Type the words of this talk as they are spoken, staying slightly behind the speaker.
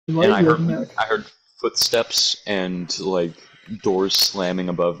And I heard footsteps and like doors slamming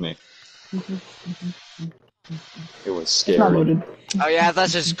above me. It was It's not scary. loaded. Oh yeah,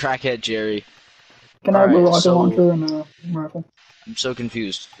 that's just crackhead Jerry. Can I have a Alright, rocket so- launcher and a rifle? I'm so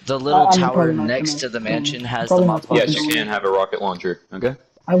confused. The little I'm tower probably not next gonna- to the mansion has probably the not mob. Yes, you can have a rocket launcher. Okay.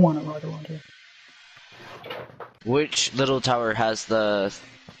 I want a rocket launcher. Which little tower has the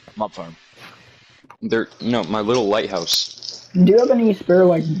mob farm? No, my little lighthouse. Do you have any spare,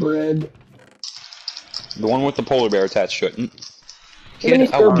 like, bread? The one with the polar bear attached to it. Do you have any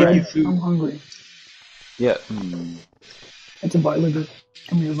Kid, I will spare give you bread? food. I'm hungry. Yeah. It's a violator.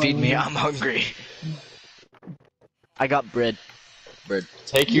 Come here, Feed me, violator. I'm hungry. I got bread. Bread.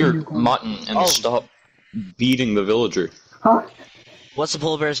 Take your mutton and stop beating the villager. Huh? What's the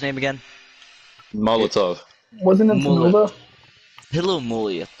polar bear's name again? Molotov. Wasn't it Mullet. Sonova? Hello,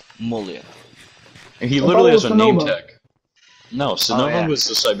 Mulia. Mulia. He I literally thought has it a was name Sonova. tag. No, Sonova yeah. was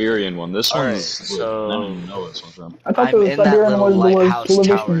the Siberian one. This Alright, one's... so- I don't even know where this one's from. I thought I'm the in that Siberian little was lighthouse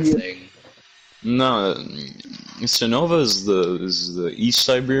television tower unit. thing. No, Sonova is the East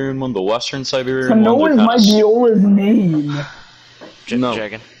Siberian one, the Western Siberian one. Sonova is they're my kinda Viola's name. No.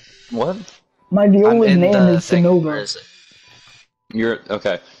 Dragon. What? My I'm Viola's in name the is thing. Where Sonova. is it? You're...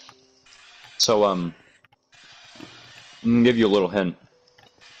 Okay. So, I'm gonna give you a little hint.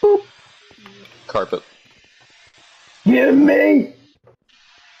 Boop. Carpet. Give me!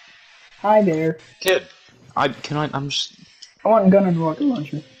 Hi there. Kid. I'm just... I want a gun and a rocket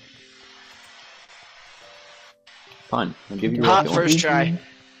launcher. Fine. I'll give you a Hot rocket first launcher. try.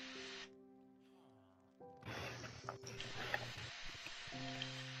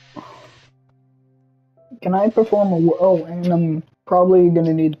 Can I perform a... Oh, and I'm probably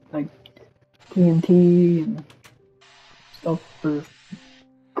gonna need, like, TNT and stuff for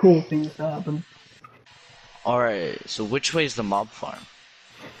cool things to happen. Alright, so which way is the mob farm?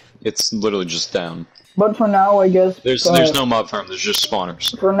 It's literally just down. But for now, I guess... There's no mob farm, there's just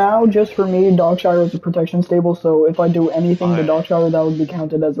spawners. For now, just for me, Dockshire is a protection stable, so if I do anything to Alright. Dockshire, that would be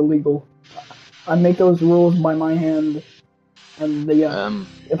counted as illegal. I make those rules by my hand, and yeah,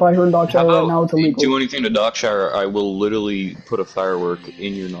 if I hurt Dockshire How right about now, it's you illegal. do anything to Dockshire, I will literally put a firework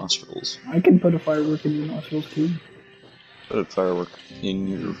in your nostrils. I can put a firework in your nostrils too. Put a firework in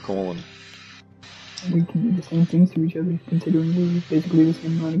your colon. We can do the same things to each other, considering we basically the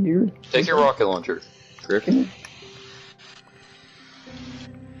same amount of gear. Take your rocket launcher, Griff.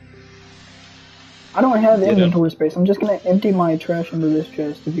 I don't have Get in. inventory space. I'm just gonna empty my trash into this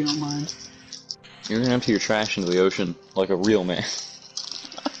chest, if you don't mind. You're gonna empty your trash into the ocean like a real man.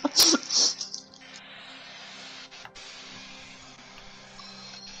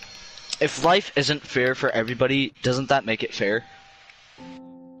 If life isn't fair for everybody, doesn't that make it fair?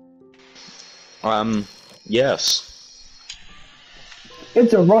 Yes.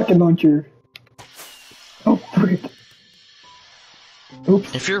 It's a rocket launcher! Oh, frick.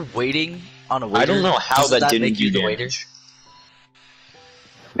 Oops. If you're waiting on a waiter, I don't know how doesn't that didn't make you do the waiter? damage.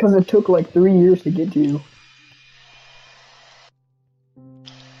 Because it took like 3 years to get to you.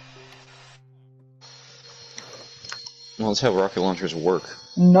 Well, that's how rocket launchers work.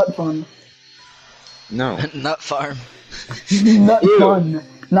 Nut fun. No. Nut farm. Nut Ew. fun.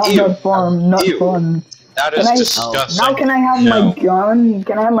 Not Ew. nut farm, nut Ew. fun. That Can is I- disgusting. Now can I have No. my gun?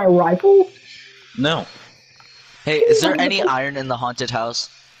 Can I have my rifle? No. Hey, is there any iron in the haunted house?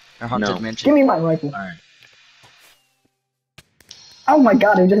 Or haunted No. Give mansion? me my rifle. Alright. Oh my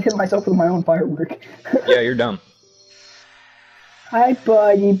god, I just hit myself with my own firework. Yeah, you're dumb. Hi,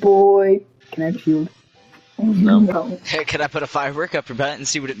 buddy boy. Can I have a shield? No. Hey, can I put a firework up your butt and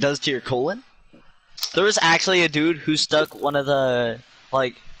see what it does to your colon? There was actually a dude who stuck one of the,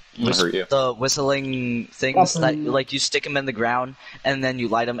 like, I'm gonna hurt you. the whistling things that, like, you stick them in the ground and then you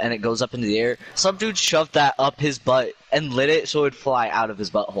light them and it goes up into the air. Some dude shoved that up his butt and lit it so it would fly out of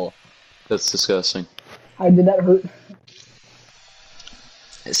his butthole. That's disgusting. Hi, did that hurt?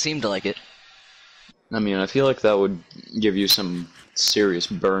 It seemed like it. I mean, I feel like that would give you some serious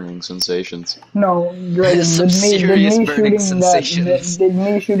burning sensations. No, Dragon, Some did serious me burning shooting that sensations. did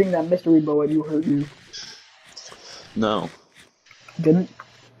me shooting that mystery bow at you hurt you? No. Didn't?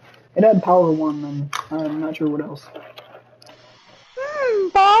 It had power 1 and I'm not sure what else.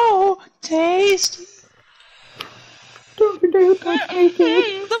 Bow, tasty. Don't you dare touch me,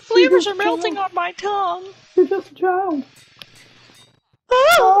 kid. The flavors are melting on my tongue. You're just a child.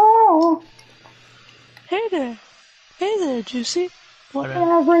 Oh, Hey there, Juicy. What can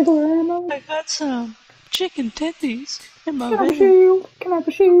I have regular ammo? I got some chicken tendies in my Can I have a shield? Can I have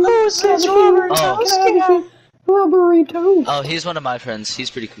a shield? Can I have a shield? Can I have a shield? Rubbery toast. Oh, he's one of my friends. He's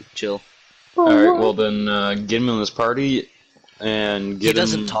pretty chill. Alright, well then, get him in this party, and He get him.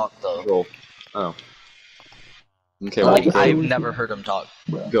 doesn't talk though. Roll. Oh. Okay, I well, like to go, I've never heard him talk.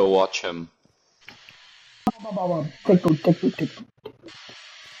 go watch him. Take food, take food, take food.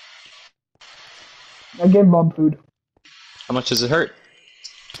 I gave Bob food. How much does it hurt?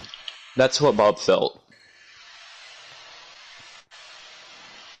 That's what Bob felt.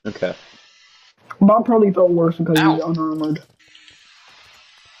 Okay. Bob probably felt worse because Ow. he's unarmored.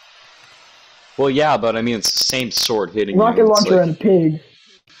 Well, yeah, but I mean, it's the same sword hitting Rocket you. It's launcher like, and a pig.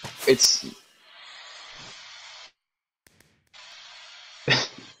 it's...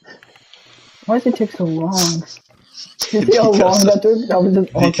 Why does it take so long? You see how long that took? That was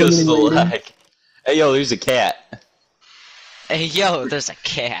just Because of the awkwardly waiting. lag. Hey, yo, there's a cat. Hey yo, there's a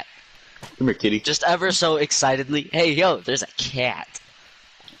cat. Come here, kitty. Just ever so excitedly. Hey yo, there's a cat.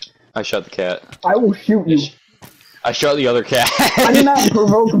 I shot the cat. I will shoot you. I shot the other cat. I do not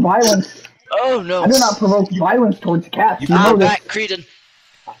provoke violence. Oh no. I do not provoke violence towards cats. You Ah, know this. back, Creedon.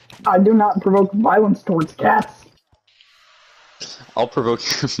 I do not provoke violence towards cats. I'll provoke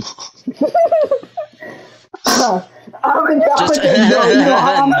your mom. I'm just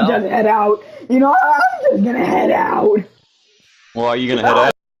head out. You know, I'm just gonna head out. Well, are you gonna head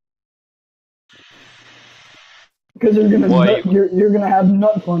out? Because you're gonna Why? you're gonna have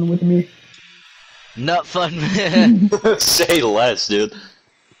nut fun with me. Nut fun, man. Say less, dude.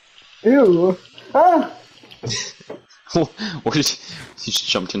 Ew. Ah. What did you just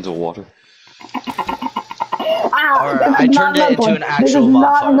jumped into water? Alright, I turned it into an actual This is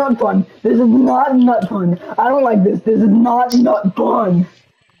not bonfire. nut fun. This is not nut fun. I don't like this. This is not nut fun.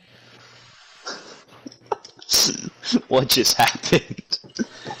 What just happened?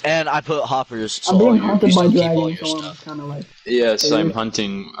 And I put hoppers, so I'm being you haunted by still keep all dragons, your so I'm stuff. kind of like. Yes, Hey. I'm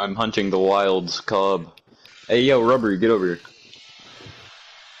hunting the wild cub. Hey, yo, Rubber, get over here.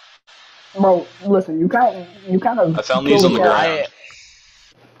 Bro, listen. You kind of. I found these on the cat.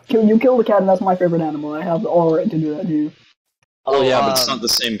 ground. You kill the cat, and that's my favorite animal. I have all right to do that to you. Oh yeah, but it's not the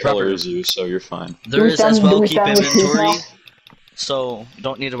same color Rubber. as you, so you're fine. There is stand- as do well we keep stand with two inventory, now? so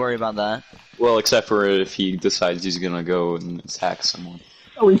don't need to worry about that. Well, except for if he decides he's gonna go and attack someone.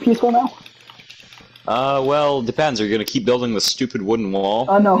 Are we peaceful now? Well, depends. Are you gonna keep building the stupid wooden wall?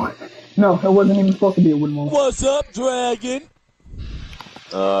 No. No, it wasn't even supposed to be a wooden wall. What's up, dragon?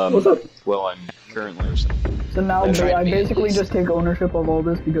 What's up? Well, I'm currently... So now That's right, I man. basically just take ownership of all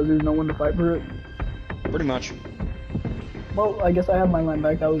this because there's no one to fight for it. Pretty much. Well, I guess I have my land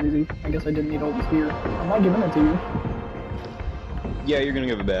back. That was easy. I guess I didn't need all this gear. I'm not giving it to you. Yeah, you're gonna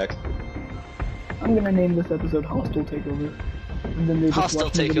give it back. I'm gonna name this episode Hostile Takeover. And then they just Hostile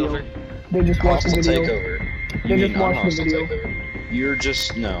watch the video. takeover. They just watch the Hostile video. takeover. They You just mean watched the unhostile video. takeover. You're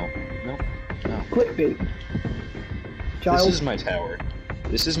just... No. Clickbait. Child. This is my tower.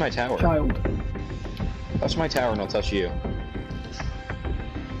 This is my tower. Child. Touch my tower and I'll touch you.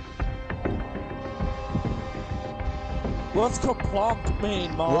 What's Kaplonk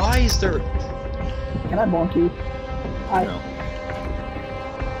mean, Mom? Why is there... Can I bonk you? No.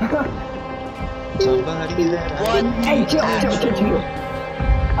 Somebody that I What? Hey, chill. I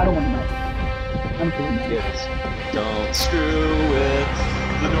don't want to know. I'm kidding. Yes. Don't screw with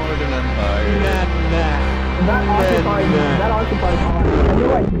the Northern Empire. That occupies time. Can you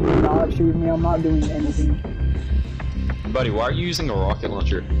like not shoot me? I'm not doing anything. Buddy, why are you using a rocket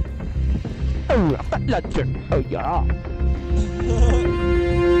launcher? Oh yeah.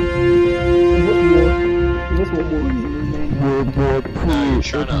 Is this what war is in your game? No, you're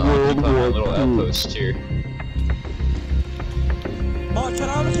trying to occupy my little outpost here. Oh, can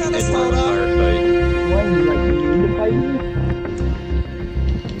I have a can of And we're in a soda? firefight. Why you like need to fight me?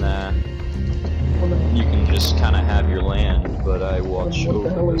 Nah. Well, then, You can just kind of have your land, but I watch what the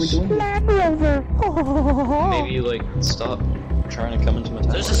hell over are we this. doing? Maybe, like, stop trying to come into my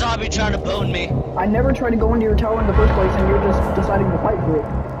tower. There's a zombie trying to bone me. I never tried to go into your tower in the first place, and you're just deciding to fight for it.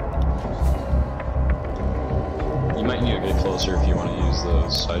 You might need to get closer if you want to use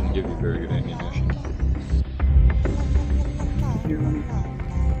those. I didn't give you very good ammunition.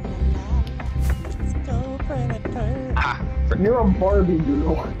 Ah! You're a Barbie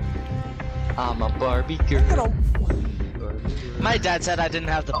girl. I'm a Barbie girl. My dad said I didn't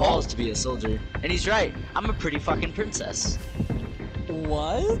have the balls to be a soldier, and he's right. I'm a pretty fucking princess.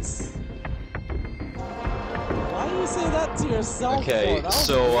 What? Why do you say that to yourself? Okay, for?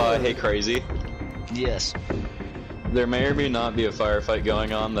 so, hey, Crazy. Yes. There may or may not be a firefight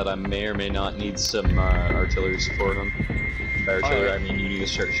going on that I may or may not need some artillery support on. By artillery, I mean you need to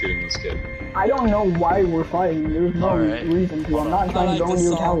start shooting this kid. I don't know why we're fighting. There's no Alright. reason to. I'm not I trying like to go into this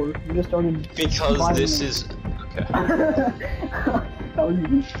your song. tower. You just started. Because fighting this me. is... Okay. That was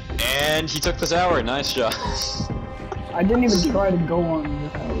easy. And he took the tower, nice job. I didn't even try to go on the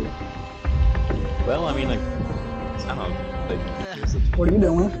tower. Well, I mean, like, I don't know. Like, What are you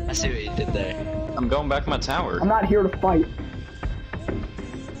doing? I see what you did there. I'm going back to my tower. I'm not here to fight.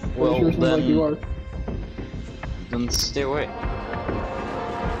 Well, It sure seems like you are. then stay away.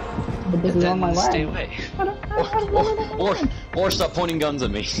 But this is on my Stay land. away. Or stop pointing guns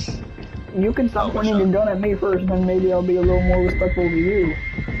at me. You can stop Oh, pointing shut your gun at me first, then maybe I'll be a little more respectful to you.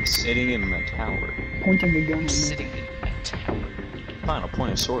 Sitting in my tower. Pointing a gun at me. Sitting in my tower. Fine, I'll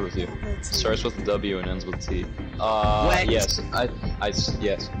point a sword with you. Starts with a W and ends with T. Wet. Yes.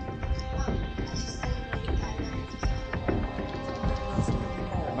 Yes.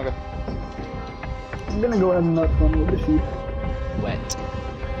 Okay. I'm gonna go ahead and nut fun with the sheep. Wet.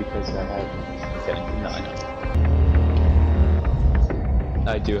 Because I have. I'm kidding. No, I don't.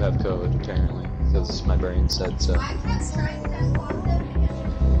 I do have code, apparently, because my brain said so.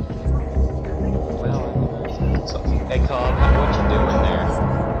 Well, so, hey, Cobb, what you doing there?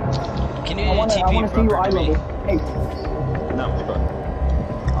 Can you I wanna see your eye level. Hey, No,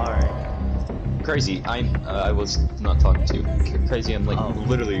 alright. Crazy, I was not talking to you. Crazy, I'm like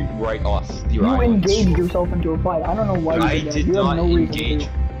literally right off your you island. engaged yourself into a fight. I don't know why you I did that. did You have not no reason engage.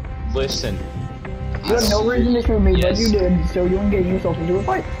 to. Listen. You had no reason to shoot me, but Yes. you did, so you engaged yourself into a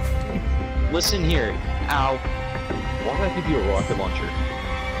fight. Listen here. Ow. Why did I give you a rocket launcher?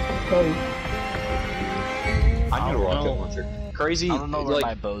 Hey, I need a don't rocket know. launcher. Crazy, I don't know where like,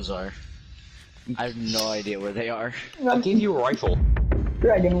 my bows are. I have no idea where they are. I gave you a rifle.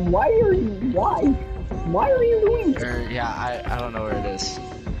 Dragon, why are you doing this? Yeah, I don't know where it is.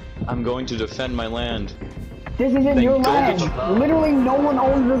 I'm going to defend my land. This isn't Then your go land. get your- Literally, no one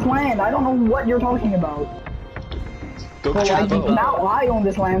owns this land. I don't know what you're talking about. Go So get your bow. now I own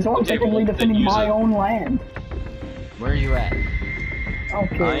this land, so I'm Okay, technically well, then defending use my it. own land. Where are you at? Okay, I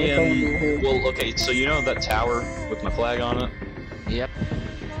let's go into am. here. Well, okay, so you know that tower with my flag on it? Yep.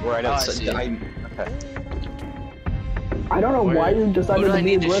 Right Oh, I outside. see. Okay. I don't know Where- why you decided who do I to be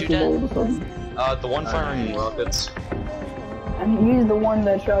need to shoot aggressive at? all of a sudden. The one firing rockets. And he's the one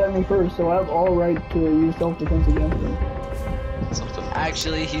that shot at me first, so I have all right to use self-defense against him. Something.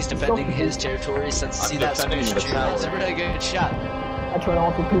 Actually, he's defending his territory since I'm see that defending switch the you got. It's a tower. really good shot. I try to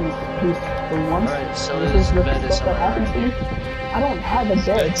offer peace for once. Alright, so this this is the bed is stuff that somewhere happens to around me. I don't have a bed.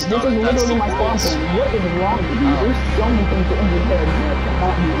 That's This is not- that's literally the my spawn rules. point. What is wrong with you? Oh. There's so many things in your head that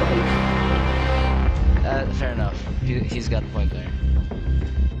cannot be right. Fair enough. He's got a point there.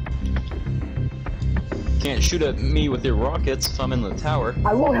 Can't shoot at me with your rockets if I'm in the tower.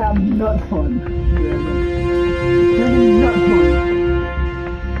 I will have nut fun. Dragon. Nut fun.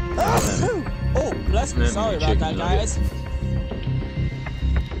 Oh, bless me. Man, Sorry about chicken that, nugget. guys.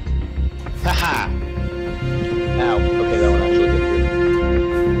 Haha! Ow. Okay, that one actually hit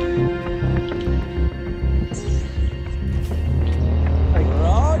For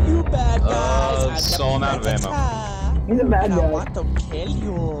all you bad guys, I'm so I'm out of ammo. He's a bad and I guy. want to kill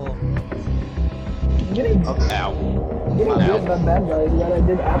you. Getting Ow. hit by bad guys that I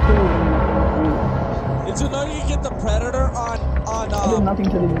did absolutely nothing Did you know you can get the predator on to. I did nothing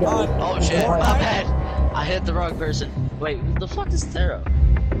to these guys. Oh shit, Why? my bad. I hit the wrong person. Wait, who the fuck is Thero?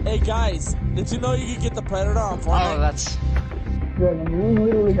 Hey guys, did you know you can get the predator on Oh, Fortnite? that's... Dragon, you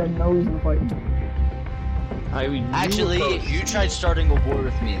literally got no reason to fight. Actually, you tried starting a war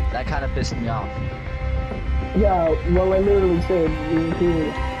with me. That kind of pissed me off. Yeah, well, I literally said you were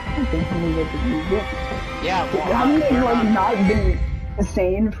cool. Yeah, well, Haven't you we're like not- not been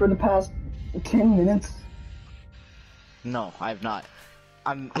sane for the past 10 minutes? No, I've not.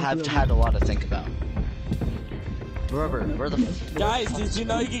 I've had a lot to think about. Rubber, where the f- Guys, did you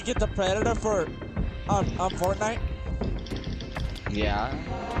know you can get the predator for on Fortnite? Yeah.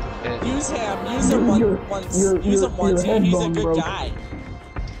 Use him once. Use him once. your He's a headbone good broke. guy.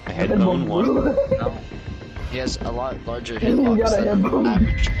 A headbone one. No. He has a lot larger You hitbox got a than an headbone.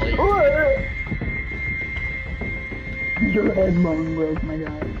 average player. Your headbone broke, my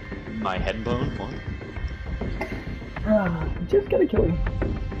guy. My headbone? What? Just gotta kill you.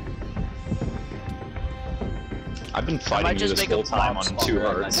 I've been might fighting you just this make a whole time on bomb 2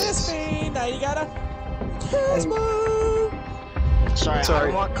 spawner hearts. Kiss me. Now you gotta kiss me. Sorry, I Sorry.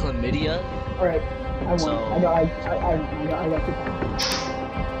 don't want chlamydia. Alright, I won. So- I got 2 points.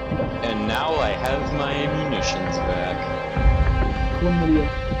 And now I have my munitions back. Chlamydia.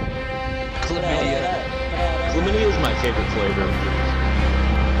 Chlamydia. Chlamydia is my favorite flavor of drink.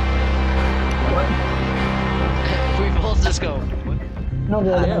 What? We both just go. What? No,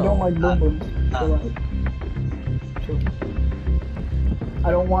 Dragon, I don't like boom booms. So, chill. I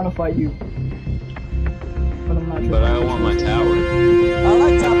don't want to fight you. But I'm not sure. But I want my tower. I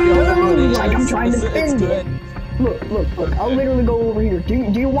like Tapioca. Like I'm trying to defend good. it. Look. I'll literally go over here. Do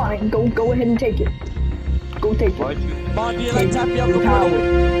you want it? Go ahead and take it. Go take Why'd it. you? Mom, do you like Take tapioca your power.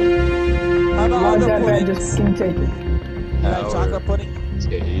 pudding? How about Why other that bad? puddings? Just can take it. You like chocolate pudding?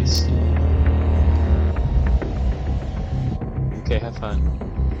 Tasty. Okay, have fun.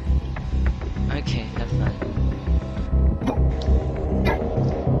 Okay, have fun.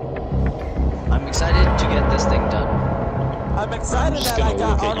 I'm excited to get this thing done. I'm excited I'm just that I gonna got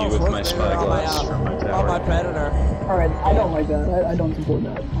look at you Arnold with my Schwarzenegger spyglass from my on tower. my Predator. Alright, I don't like that. I don't support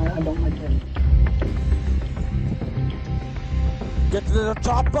that. I don't like that. Get to the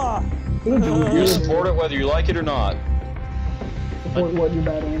chopper! You support it whether you like it or not. Support what you're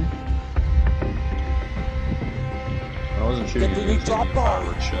bad in. I wasn't shooting Get to at the you, it was a chopper!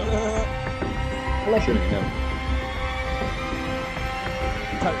 fireworks show. I like Shooting it. him.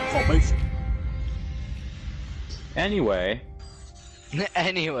 Transformation. Anyway,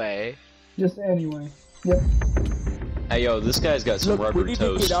 Anyway. Just anyway. Yep. hey yo, this guy's got some Look, we rubber need to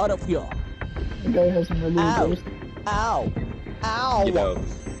toast. get out of here. The guy has some regular Ow. toast. Ow! Ow! Get out.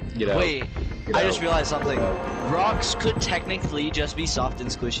 Get out. Wait, Get I out. just realized something. Rocks could technically just be soft and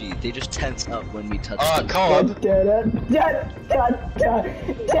squishy. They just tense up when we touch them. Cobb.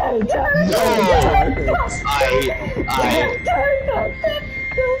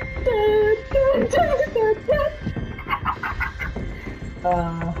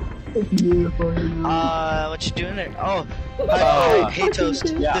 It's beautiful, you know. What you doing there? Oh, hi, hey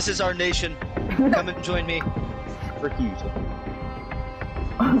Toast. yeah. This is our nation. Come and join me. Frick you.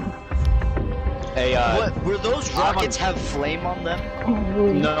 Hey, What, were those rockets have flame on them?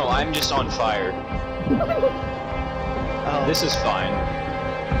 no, I'm just on fire. Oh, This is fine.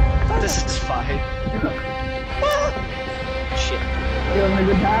 this is fine. Shit. You having a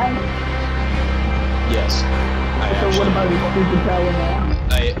good time? Yes. So what about your stupid tower now?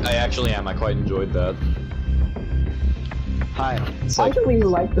 I actually am. I quite enjoyed that. Hi. It's I like, actually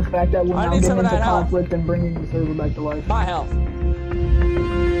like the fact that we're I now need some getting of into that help. conflict and bringing the server back to life. My health.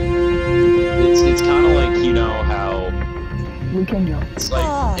 it's kind of like, you know, how We can go. it's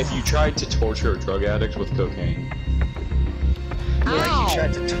like if you tried to torture a drug addict with cocaine. Like you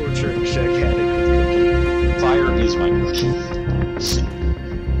tried to torture a drug addict with cocaine. Fire is my cocaine.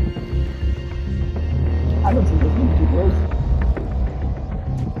 I don't think this is too close.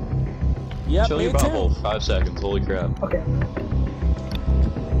 Yep, Chill me your too. butthole. 5 seconds. Holy crap. Okay.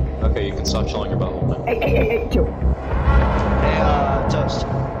 Okay, you can stop chilling your butthole now. Hey, chill. Hey, Toast.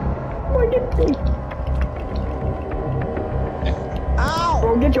 Boy, get me. Ow!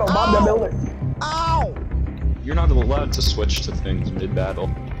 Bro, get your Bob the Builder. Ow! You're not allowed to switch to things mid-battle.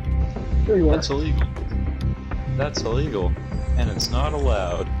 Sure you are. That's illegal. That's illegal. And it's not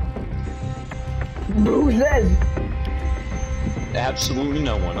allowed. Who says? Absolutely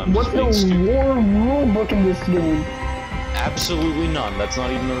no one. I'm What's just being the stupid. war rule book in this game? Absolutely none. That's not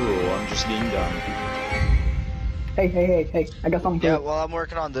even a rule. I'm just being dumb. Hey, I got something for Yeah, you. well, I'm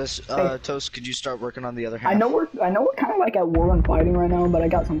working on this. Hey. Toast, could you start working on the other half? I know we're kind of like at war and fighting right now, but I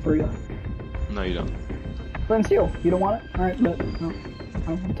got something for you. No, you don't. Flint steel. You don't want it? All right, but no.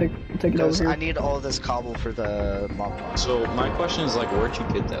 I'll take it over Because here. I need all this cobble for the mob boss. So my question is like, where'd you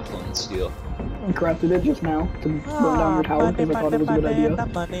get that flint and steel? I crafted it just now to burn down your tower because I thought it was a good idea.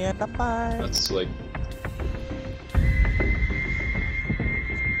 That's like,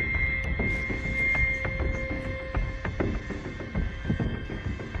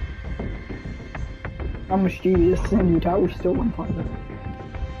 I'm mischievous and your tower's still on fire.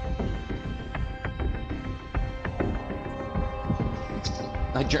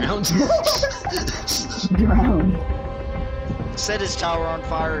 I drowned. Drowned. Set his tower on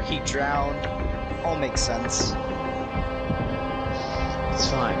fire, he drowned. All makes sense. It's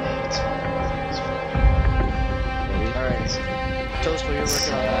fine. It's fine. It's fine. Alright. Toast, while you're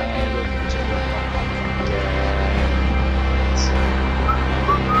working on that, I'm gonna go to work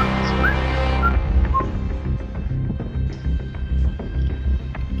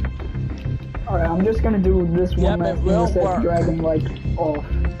Alright, I'm just gonna do this Yep, one that it will set work. dragon like off.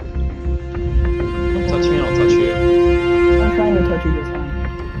 Don't touch me, I'll touch you. I'm trying to touch you this time.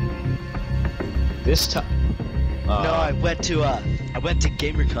 This time. No, I went to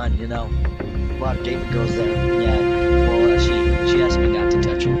GamerCon, you know. A lot of gamer girls there. Yeah. Well, she asked me not to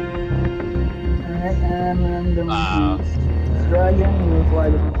touch her. Alright, and I'm gonna do dragon, your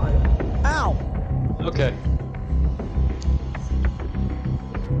flag is on fire. Ow! Okay.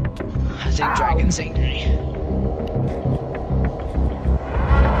 I think Ow. Dragon's angry.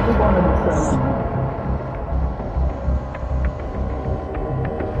 Just wanted to say.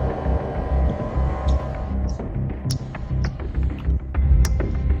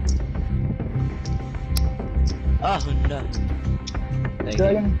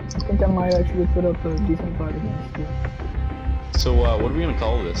 I think I might actually put up a decent fight against you. So, what are we gonna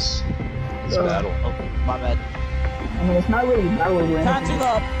call this? This battle? Oh, my bad. I mean, it's not really a battle or Catching anything.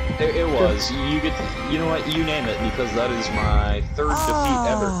 up. It was. You get. You know what? You name it, because that is my third defeat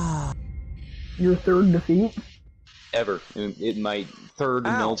ever. Your third defeat? Ever. My third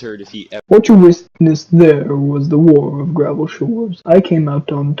military defeat ever. What you witnessed there was the War of Gravel Shores. I came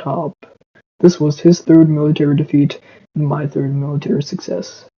out on top. This was his third military defeat and my third military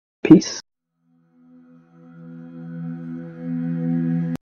success. Peace.